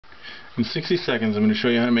In 60 seconds I'm going to show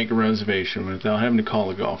you how to make a reservation without having to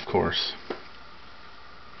call a golf course.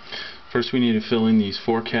 First we need to fill in these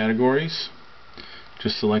 4 categories.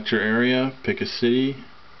 Just select your area, pick a city,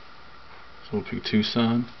 so we'll pick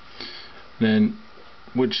Tucson. Then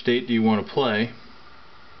which date do you want to play?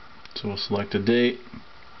 So we'll select a date,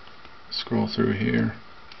 scroll through here,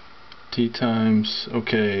 tee times.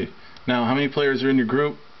 Okay, now how many players are in your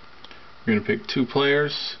group? We're going to pick 2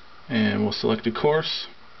 players and we'll select a course.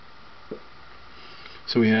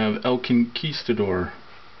 So we have El Conquistador.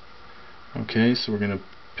 Okay, so we're going to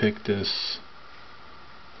pick this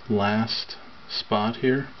last spot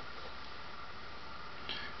here.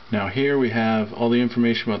 Now here we have all the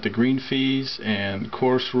information about the green fees and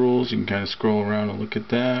course rules. You can kind of scroll around and look at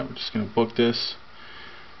that. We're just going to book this.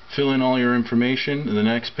 Fill in all your information. And the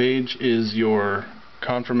next page is your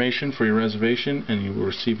confirmation for your reservation, and you will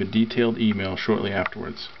receive a detailed email shortly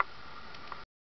afterwards.